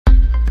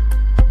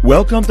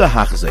Welcome to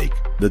Hachzik,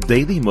 the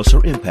Daily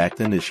Musar Impact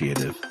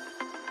Initiative.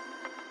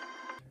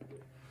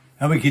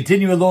 And we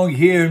continue along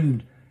here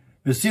in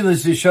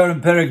Mesilas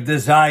Yesharim Perek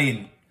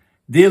Dezayin,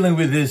 dealing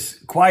with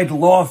this quite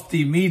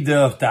lofty midah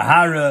of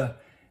Tahara,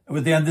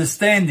 with the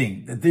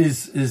understanding that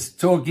this is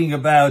talking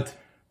about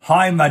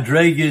high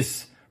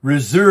madregas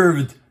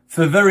reserved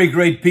for very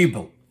great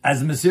people,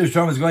 as Mesilas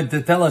Yesharim is going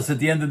to tell us at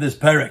the end of this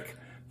Perek.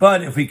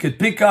 But if we could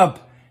pick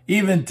up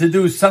even to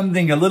do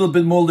something a little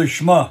bit more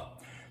lishma,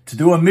 to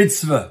do a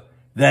mitzvah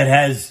that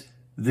has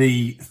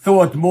the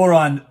thought more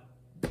on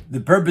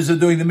the purpose of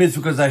doing the mitzvah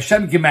because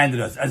Hashem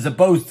commanded us, as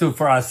opposed to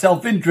for our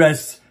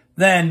self-interests,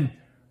 then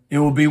it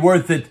will be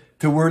worth it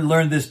to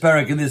learn this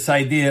parak and this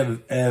idea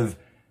of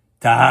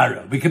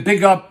tahara. We can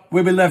pick up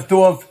where we left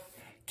off.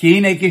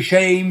 Just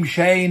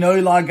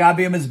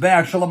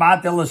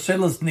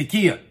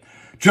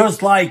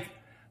like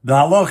the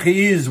halacha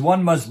is,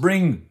 one must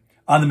bring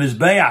on the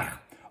mizbeach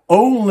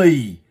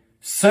only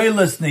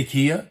seilas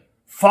nikia,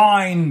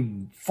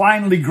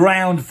 finely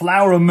ground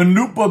flour,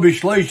 menupa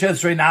b'shloish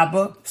esrei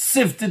napa,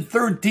 sifted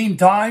 13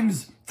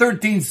 times,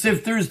 13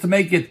 sifters to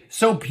make it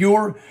so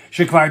pure,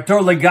 shekvar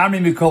tor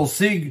legami mikol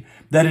sig,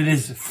 that it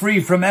is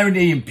free from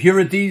any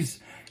impurities.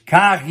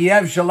 Kach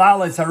yev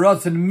shalal es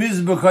harotzen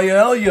mizbech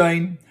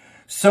ha'elyoin.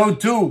 So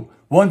too,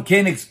 one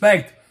can't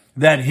expect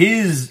that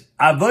his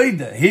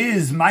avodah,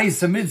 his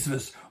ma'isa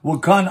mitzvahs, will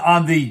come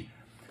on the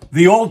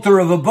altar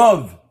of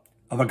above.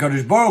 Only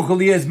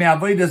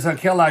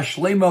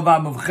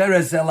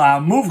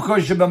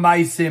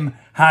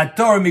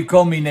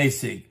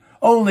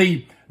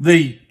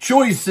the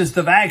choicest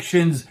of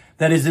actions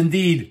that is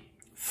indeed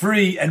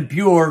free and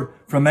pure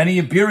from any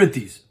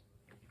impurities.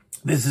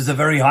 This is a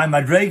very high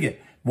madrega.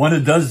 One who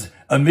does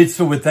a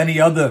mitzvah with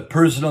any other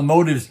personal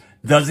motives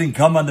doesn't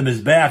come on the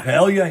Mizbeach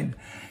Elyon.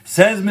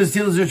 Says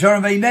Mesilas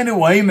Yesharim,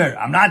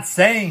 I'm not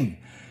saying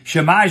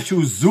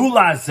Shemashu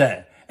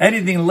Zulase.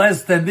 Anything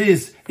less than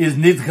this is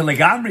nidche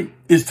legamri,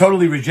 is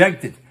totally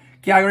rejected.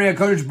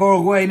 Kodesh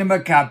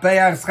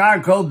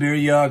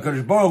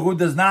Baruch Hu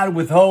does not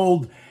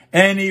withhold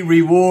any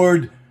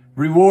reward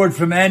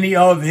from any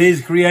of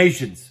his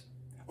creations.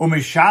 And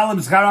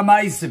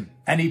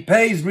he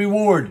pays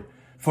reward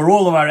for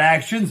all of our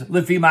actions,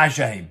 lifi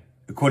mashahim,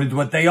 according to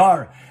what they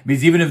are. It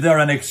means even if they're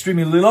an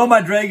extremely low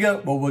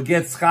madrega, well, we'll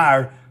get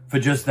schar for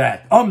just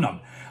that. Omnam.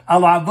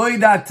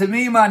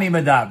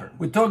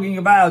 We're talking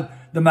about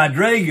the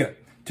madrega,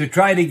 to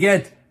try to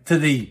get to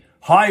the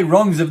high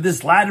rungs of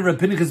this ladder of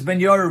Pinchas ben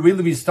Yair.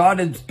 Really, we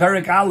started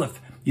Perek Aleph.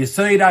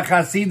 Yesoid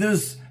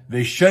HaChasidus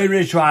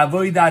v'shoresh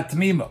ha'avodah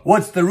tamima.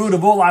 What's the root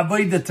of all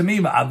avodah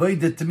tamima?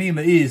 Avodah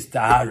tamima is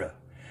tahara.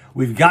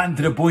 We've gotten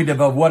to the point of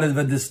what is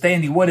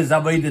understanding what is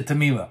avodah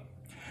tamima.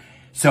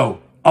 So,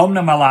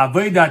 omnam ala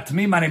avodah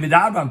tamima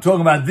nemidaber. I'm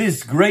talking about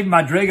this great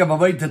madrega of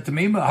avodah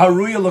tamima.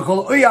 Haruya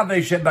l'kol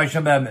uyaveh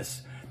b'shem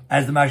be'emes.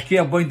 As the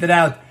Mashkiach pointed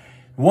out,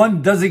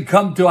 one doesn't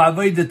come to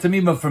Avodah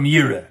Tamima from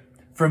Yira,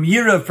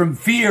 from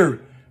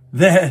fear,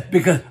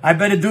 because I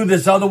better do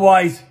this,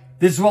 otherwise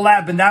this will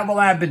happen, that will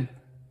happen.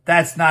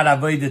 That's not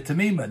Avodah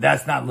Tamima.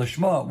 That's not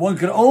Lishma. One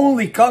can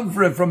only come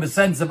for it from a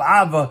sense of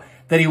Ava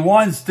that he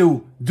wants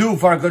to do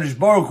for HaKadosh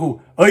Baruch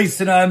Hu,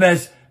 Oisina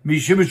Emes,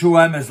 Mishimishu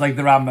Emes, like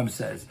the Rambam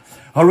says.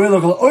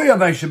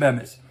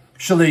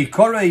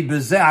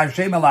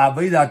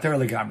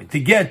 To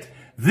get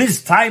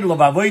this title of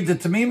Avodah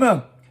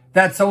Tamima,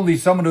 that's only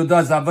someone who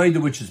does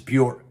avodah which is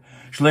pure.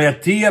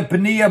 That he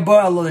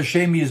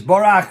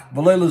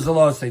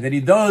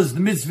does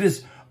the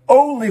mitzvahs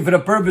only for the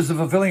purpose of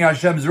fulfilling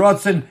Hashem's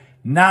ratzon,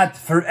 not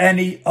for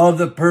any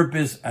other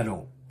purpose at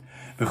all.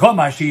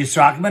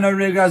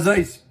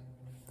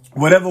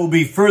 Whatever will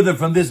be further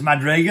from this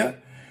madrega,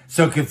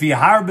 so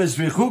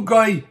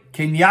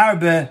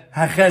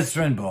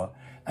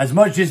as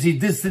much as he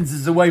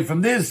distances away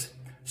from this,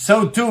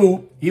 so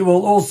too he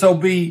will also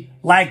be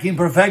lacking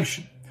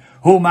perfection.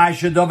 David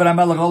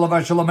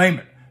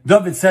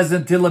says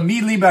until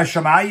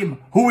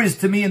who is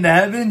to me in the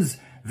heavens?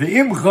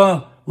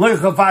 A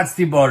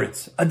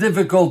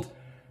difficult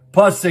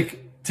pasuk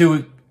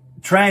to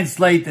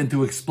translate and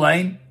to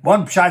explain.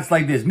 One shot's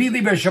like this: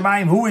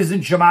 who is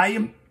in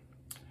Shemayim?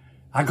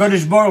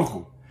 HaKadosh Baruch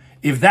Hu.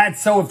 If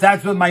that's so, if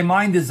that's what my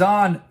mind is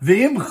on,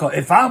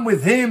 if I'm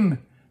with him,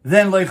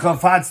 then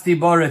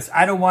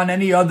I don't want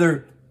any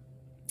other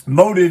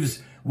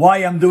motives why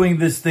I'm doing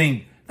this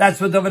thing. That's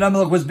what David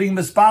HaMelech was being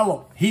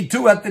mispalo. He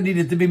too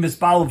needed to be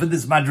mispalo for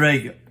this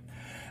madrega.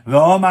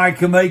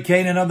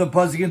 Another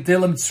pasuk in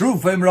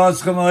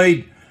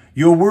Tehillim,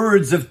 your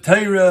words of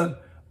Torah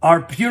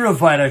are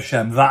purified,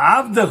 Hashem.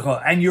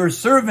 And your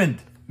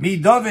servant, me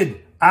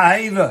David,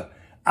 Aheva,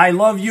 I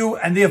love you,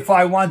 and therefore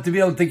I want to be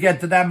able to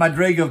get to that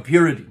madrega of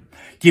purity.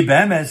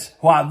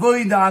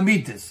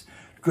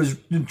 Because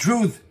in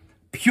truth,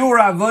 pure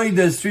avodah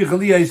is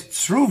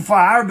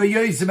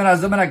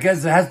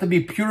it has to be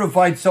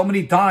purified so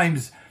many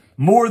times,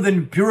 more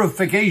than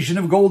purification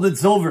of gold and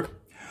silver.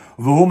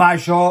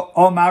 This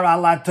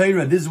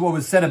is what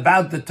was said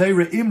about the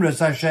Torah.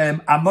 Imras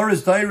Hashem,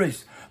 Amoris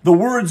Torahs. The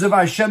words of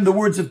Hashem, the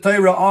words of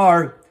Torah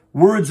are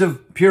words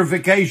of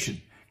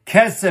purification.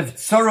 Kesef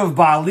tzorov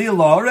ba'alil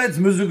la'aretz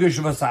muzugish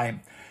v'sayim.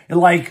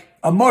 Like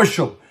a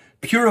marshal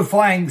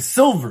purifying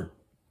silver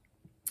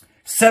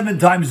 7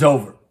 times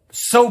over.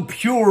 So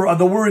pure are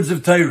the words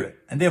of Torah.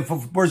 And therefore,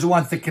 if a person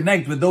wants to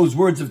connect with those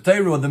words of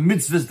Torah or the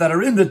mitzvahs that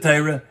are in the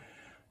Torah,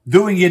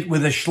 doing it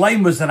with a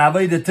shleimus and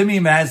avodah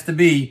tamima has to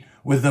be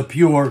with a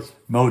pure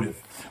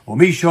motive.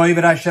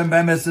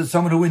 Hashem is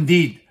someone who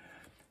indeed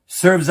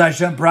serves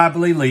Hashem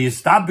properly.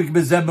 He's not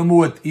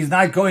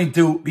going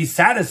to be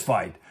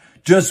satisfied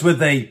just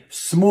with a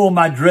small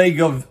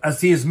madreg of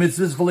asiyas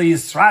mitzvahs.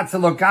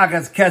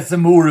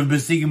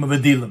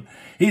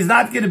 He's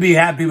not going to be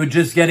happy with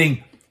just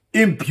getting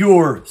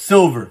impure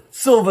silver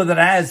that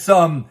has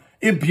some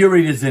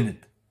impurities in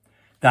it.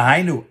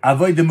 And in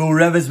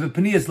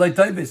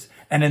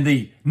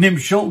the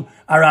nimshul,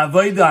 our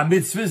avodah, our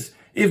mitzvahs,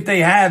 if they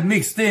have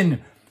mixed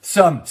in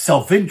some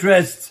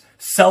self-interests,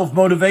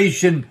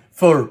 self-motivation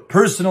for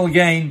personal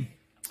gain,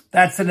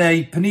 that's in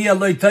a pniyah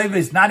loy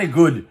tovis, not a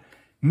good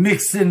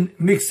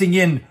mixing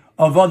in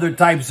of other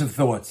types of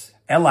thoughts.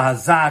 Someone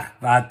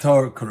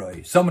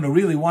who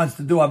really wants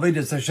to do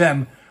avodas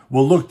Hashem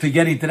will look to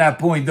getting to that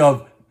point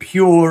of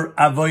pure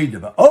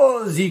avodah.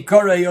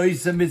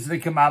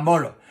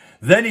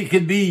 Then he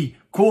can be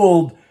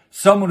called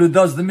someone who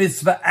does the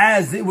mitzvah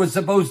as it was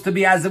supposed to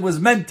be, as it was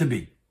meant to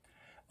be.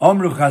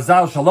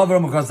 Chazal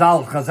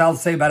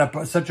say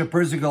about such a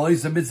person, if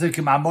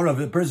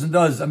the person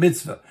does a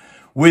mitzvah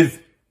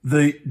with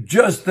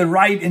just the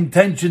right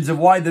intentions of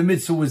why the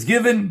mitzvah was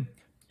given,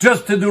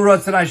 just to do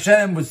Ratzon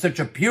Hashem with such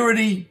a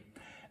purity,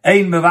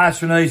 they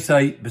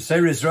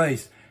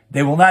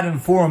will not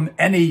inform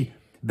any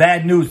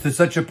bad news to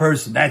such a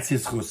person. That's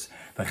his chus.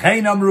 The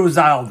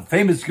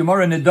famous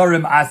Gemara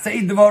Nedarim,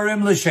 Asei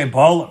Dvarim L'Shem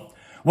Pa'olam.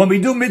 When we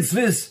do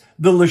mitzvahs,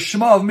 the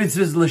L'shma of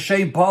mitzvahs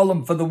L'Shem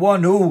Pa'olam, for the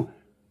one who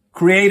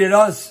created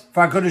us,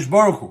 for HaKadosh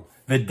Baruch Hu.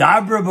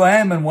 V'dabra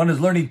b'hem, and one is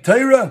learning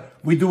Torah,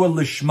 we do a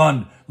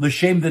L'shman,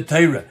 L'Shem the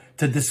Torah,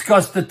 to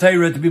discuss the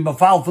Torah, to be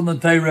mafal from the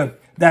Torah.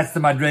 That's the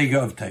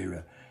madrega of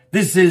Torah.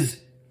 This is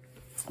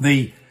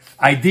the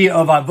idea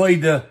of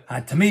avodah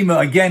tamima.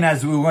 Again,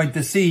 as we're going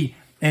to see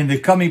in the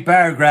coming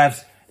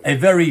paragraphs, a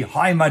very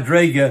high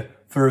madrega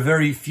for a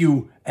very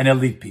few and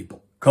elite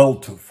people. Kol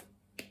Tov.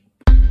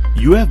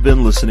 You have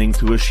been listening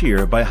to a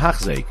shir by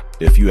Hachzeik.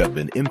 If you have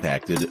been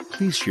impacted,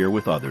 please share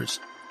with others.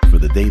 For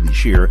the daily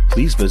shir,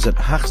 please visit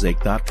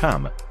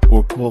Hachzeik.com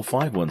or call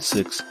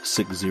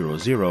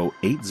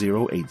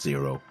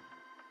 516-600-8080.